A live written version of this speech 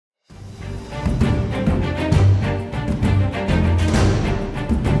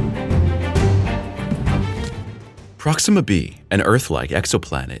Proxima B, an Earth-like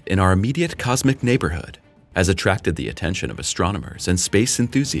exoplanet in our immediate cosmic neighborhood, has attracted the attention of astronomers and space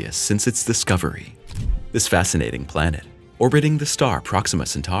enthusiasts since its discovery. This fascinating planet, orbiting the star Proxima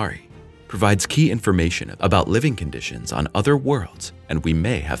Centauri, provides key information about living conditions on other worlds, and we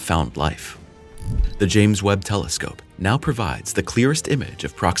may have found life. The James Webb Telescope now provides the clearest image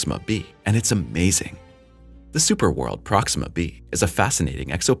of Proxima B, and it's amazing. The superworld Proxima B is a fascinating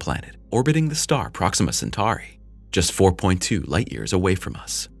exoplanet orbiting the star Proxima Centauri, just 4.2 light-years away from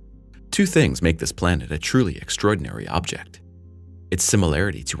us. Two things make this planet a truly extraordinary object: its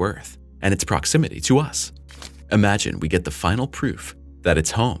similarity to Earth and its proximity to us. Imagine we get the final proof that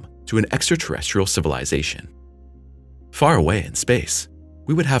it's home to an extraterrestrial civilization. Far away in space,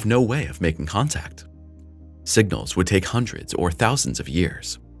 we would have no way of making contact. Signals would take hundreds or thousands of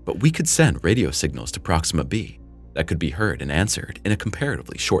years, but we could send radio signals to Proxima B that could be heard and answered in a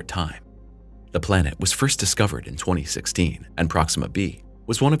comparatively short time. The planet was first discovered in 2016, and Proxima B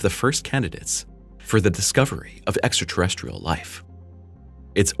was one of the first candidates for the discovery of extraterrestrial life.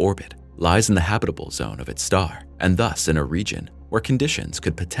 Its orbit lies in the habitable zone of its star, and thus in a region where conditions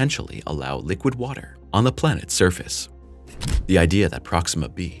could potentially allow liquid water on the planet's surface. The idea that Proxima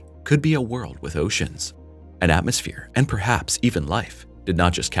B could be a world with oceans, an atmosphere, and perhaps even life did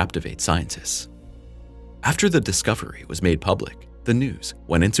not just captivate scientists. After the discovery was made public, the news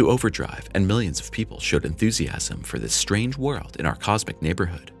went into overdrive and millions of people showed enthusiasm for this strange world in our cosmic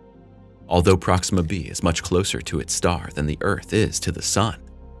neighborhood. Although Proxima B is much closer to its star than the Earth is to the Sun,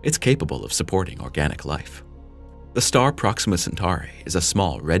 it's capable of supporting organic life. The star Proxima Centauri is a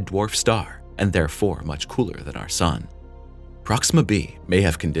small red dwarf star and therefore much cooler than our Sun. Proxima B may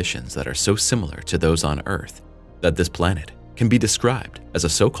have conditions that are so similar to those on Earth that this planet can be described as a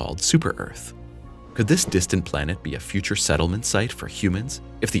so-called super-Earth. Could this distant planet be a future settlement site for humans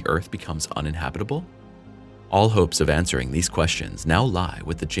if the Earth becomes uninhabitable? All hopes of answering these questions now lie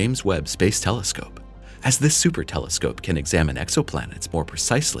with the James Webb Space Telescope, as this super telescope can examine exoplanets more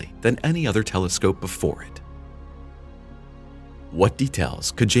precisely than any other telescope before it. What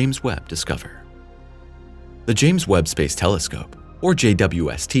details could James Webb discover? The James Webb Space Telescope, or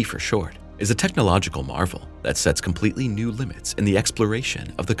JWST for short, is a technological marvel that sets completely new limits in the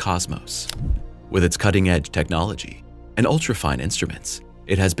exploration of the cosmos. With its cutting-edge technology and ultrafine instruments,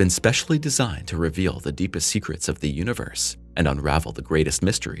 it has been specially designed to reveal the deepest secrets of the universe and unravel the greatest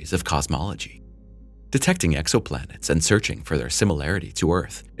mysteries of cosmology. Detecting exoplanets and searching for their similarity to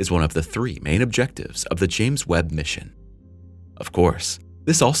Earth is one of the three main objectives of the James Webb mission. Of course,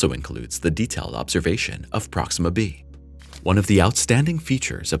 this also includes the detailed observation of Proxima B. One of the outstanding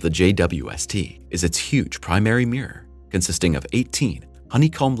features of the JWST is its huge primary mirror, consisting of 18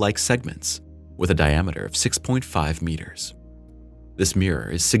 honeycomb-like segments with a diameter of 6.5 meters. This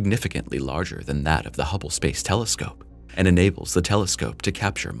mirror is significantly larger than that of the Hubble Space Telescope and enables the telescope to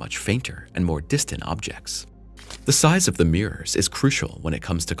capture much fainter and more distant objects. The size of the mirrors is crucial when it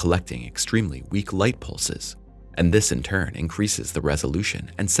comes to collecting extremely weak light pulses, and this in turn increases the resolution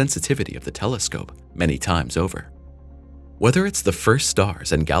and sensitivity of the telescope many times over. Whether it's the first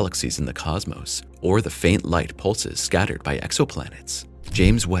stars and galaxies in the cosmos or the faint light pulses scattered by exoplanets,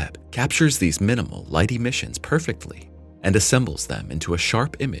 James Webb captures these minimal light emissions perfectly and assembles them into a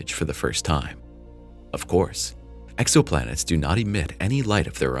sharp image for the first time. Of course, exoplanets do not emit any light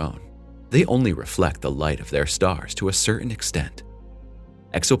of their own. They only reflect the light of their stars to a certain extent.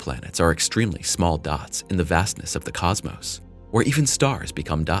 Exoplanets are extremely small dots in the vastness of the cosmos, where even stars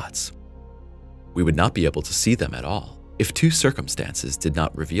become dots. We would not be able to see them at all if two circumstances did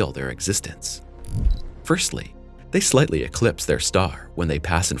not reveal their existence. Firstly, they slightly eclipse their star when they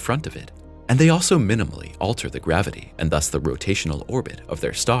pass in front of it, and they also minimally alter the gravity and thus the rotational orbit of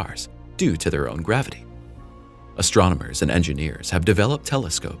their stars due to their own gravity. Astronomers and engineers have developed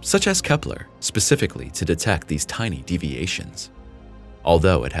telescopes such as Kepler specifically to detect these tiny deviations.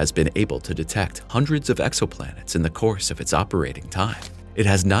 Although it has been able to detect hundreds of exoplanets in the course of its operating time, it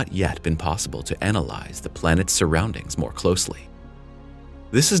has not yet been possible to analyze the planet's surroundings more closely.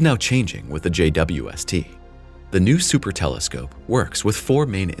 This is now changing with the JWST. The new super telescope works with four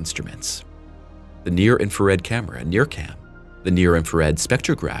main instruments: the near-infrared camera NIRCam, the near-infrared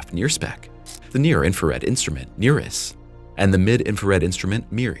spectrograph NIRSpec, the near-infrared instrument NIRIS, and the mid-infrared instrument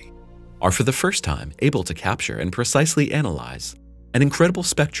MIRI, are for the first time able to capture and precisely analyze an incredible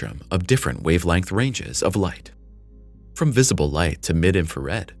spectrum of different wavelength ranges of light. From visible light to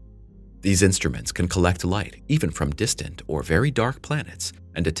mid-infrared, these instruments can collect light even from distant or very dark planets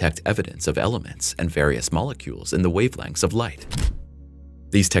and detect evidence of elements and various molecules in the wavelengths of light.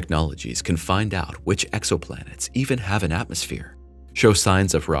 These technologies can find out which exoplanets even have an atmosphere, show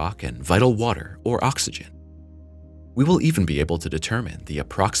signs of rock and vital water or oxygen. We will even be able to determine the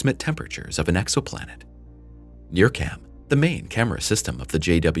approximate temperatures of an exoplanet. NIRCam, the main camera system of the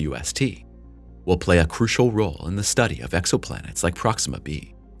JWST, will play a crucial role in the study of exoplanets like Proxima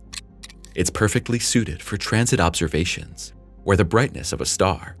B. It's perfectly suited for transit observations, where the brightness of a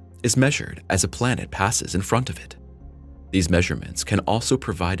star is measured as a planet passes in front of it. These measurements can also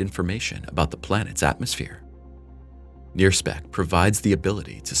provide information about the planet's atmosphere. NIRSpec provides the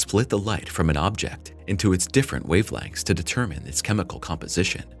ability to split the light from an object into its different wavelengths to determine its chemical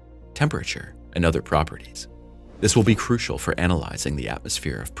composition, temperature, and other properties. This will be crucial for analyzing the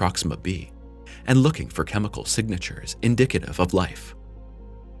atmosphere of Proxima B and looking for chemical signatures indicative of life.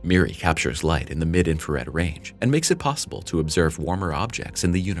 MIRI captures light in the mid-infrared range and makes it possible to observe warmer objects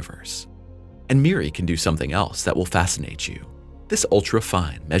in the universe. And MIRI can do something else that will fascinate you. This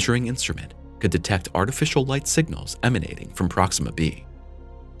ultra-fine measuring instrument could detect artificial light signals emanating from Proxima B.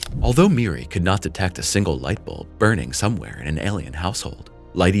 Although MIRI could not detect a single light bulb burning somewhere in an alien household,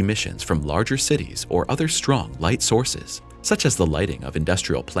 light emissions from larger cities or other strong light sources, such as the lighting of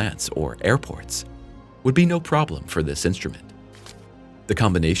industrial plants or airports, would be no problem for this instrument. The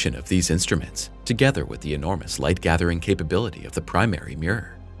combination of these instruments, together with the enormous light-gathering capability of the primary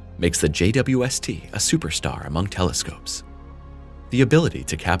mirror, makes the JWST a superstar among telescopes. The ability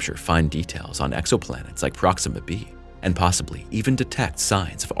to capture fine details on exoplanets like Proxima B and possibly even detect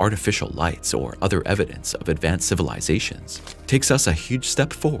signs of artificial lights or other evidence of advanced civilizations takes us a huge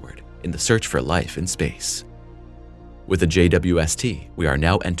step forward in the search for life in space. With the JWST, we are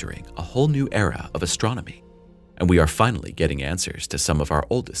now entering a whole new era of astronomy, and we are finally getting answers to some of our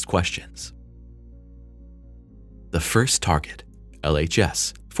oldest questions. The first target,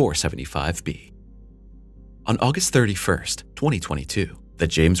 LHS 475b. On August 31st, 2022, the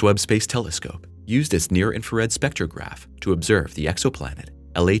James Webb Space Telescope used its near-infrared spectrograph to observe the exoplanet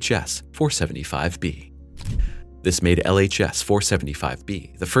LHS 475b. This made LHS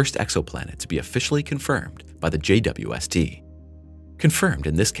 475b the first exoplanet to be officially confirmed by the JWST. Confirmed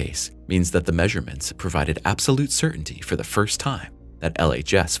in this case means that the measurements provided absolute certainty for the first time that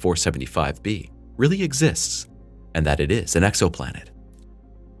LHS 475b really exists and that it is an exoplanet.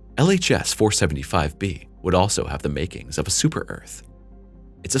 LHS 475b would also have the makings of a super-Earth.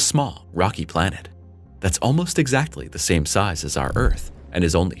 It's a small, rocky planet that's almost exactly the same size as our Earth and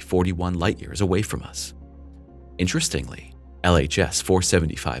is only 41 light-years away from us. Interestingly, LHS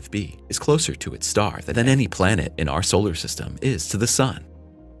 475b is closer to its star than any planet in our solar system is to the Sun.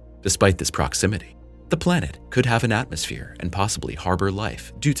 Despite this proximity, the planet could have an atmosphere and possibly harbor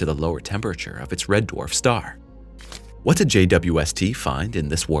life due to the lower temperature of its red dwarf star. What did JWST find in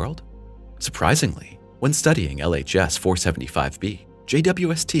this world? Surprisingly, when studying LHS 475b,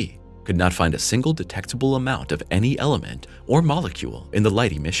 JWST could not find a single detectable amount of any element or molecule in the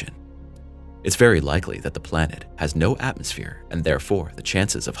light emission. It's very likely that the planet has no atmosphere, and therefore the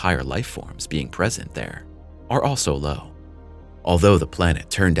chances of higher life forms being present there are also low. Although the planet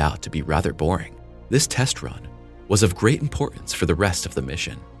turned out to be rather boring, this test run was of great importance for the rest of the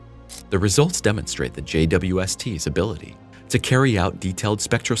mission. The results demonstrate the JWST's ability to carry out detailed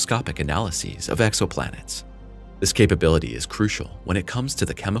spectroscopic analyses of exoplanets. This capability is crucial when it comes to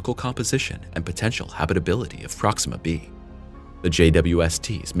the chemical composition and potential habitability of Proxima B. The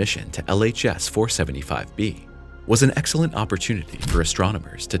JWST's mission to LHS 475b was an excellent opportunity for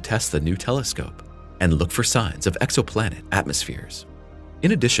astronomers to test the new telescope and look for signs of exoplanet atmospheres.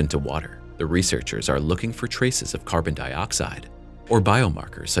 In addition to water, the researchers are looking for traces of carbon dioxide or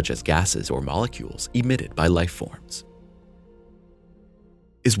biomarkers such as gases or molecules emitted by life forms.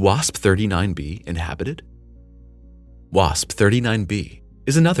 Is WASP 39b inhabited? WASP 39b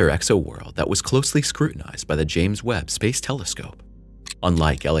is another exoworld that was closely scrutinized by the James Webb Space Telescope.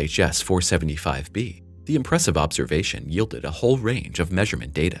 Unlike LHS 475b, the impressive observation yielded a whole range of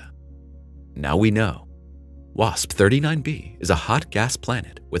measurement data. Now we know. WASP 39b is a hot gas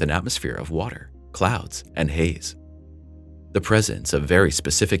planet with an atmosphere of water, clouds, and haze. The presence of very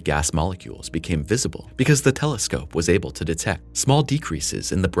specific gas molecules became visible because the telescope was able to detect small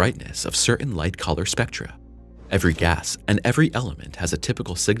decreases in the brightness of certain light color spectra. Every gas and every element has a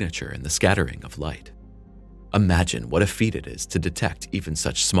typical signature in the scattering of light. Imagine what a feat it is to detect even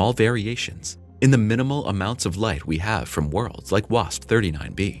such small variations in the minimal amounts of light we have from worlds like WASP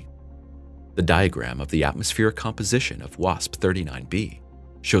 39b. The diagram of the atmospheric composition of WASP 39b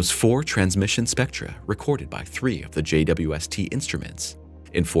shows 4 transmission spectra recorded by 3 of the JWST instruments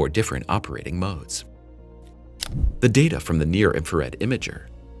in 4 different operating modes. The data from the near-infrared imager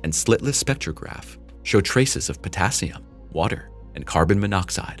and slitless spectrograph show traces of potassium, water, and carbon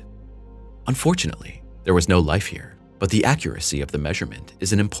monoxide. Unfortunately, there was no life here, but the accuracy of the measurement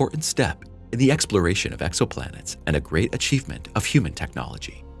is an important step in the exploration of exoplanets and a great achievement of human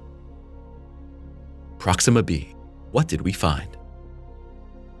technology. Proxima B. What did we find?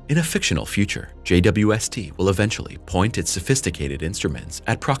 In a fictional future, JWST will eventually point its sophisticated instruments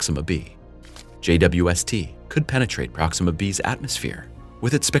at Proxima B. JWST could penetrate Proxima B's atmosphere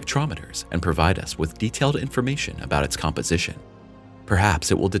with its spectrometers and provide us with detailed information about its composition.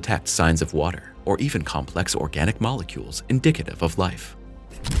 Perhaps it will detect signs of water or even complex organic molecules indicative of life.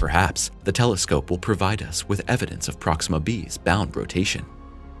 Perhaps the telescope will provide us with evidence of Proxima B's bound rotation.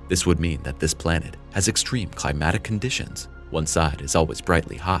 This would mean that this planet has extreme climatic conditions. One side is always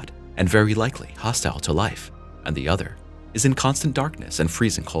brightly hot and very likely hostile to life, and the other is in constant darkness and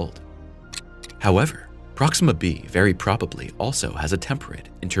freezing cold. However, Proxima B very probably also has a temperate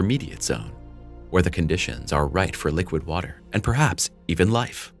intermediate zone, where the conditions are right for liquid water and perhaps even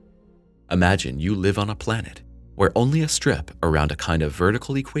life. Imagine you live on a planet where only a strip around a kind of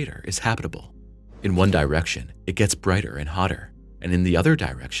vertical equator is habitable. In one direction, it gets brighter and hotter, and in the other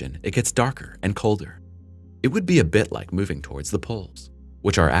direction, it gets darker and colder. It would be a bit like moving towards the poles,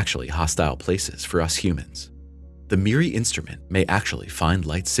 which are actually hostile places for us humans. The MIRI instrument may actually find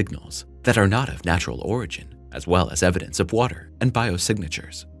light signals that are not of natural origin, as well as evidence of water and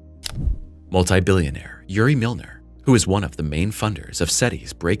biosignatures. Multi-billionaire Yuri Milner, who is one of the main funders of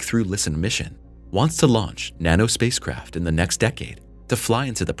SETI's Breakthrough Listen mission, wants to launch nano spacecraft in the next decade to fly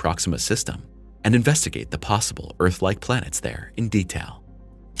into the Proxima system and investigate the possible Earth-like planets there in detail.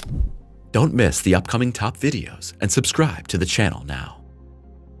 Don't miss the upcoming top videos and subscribe to the channel now.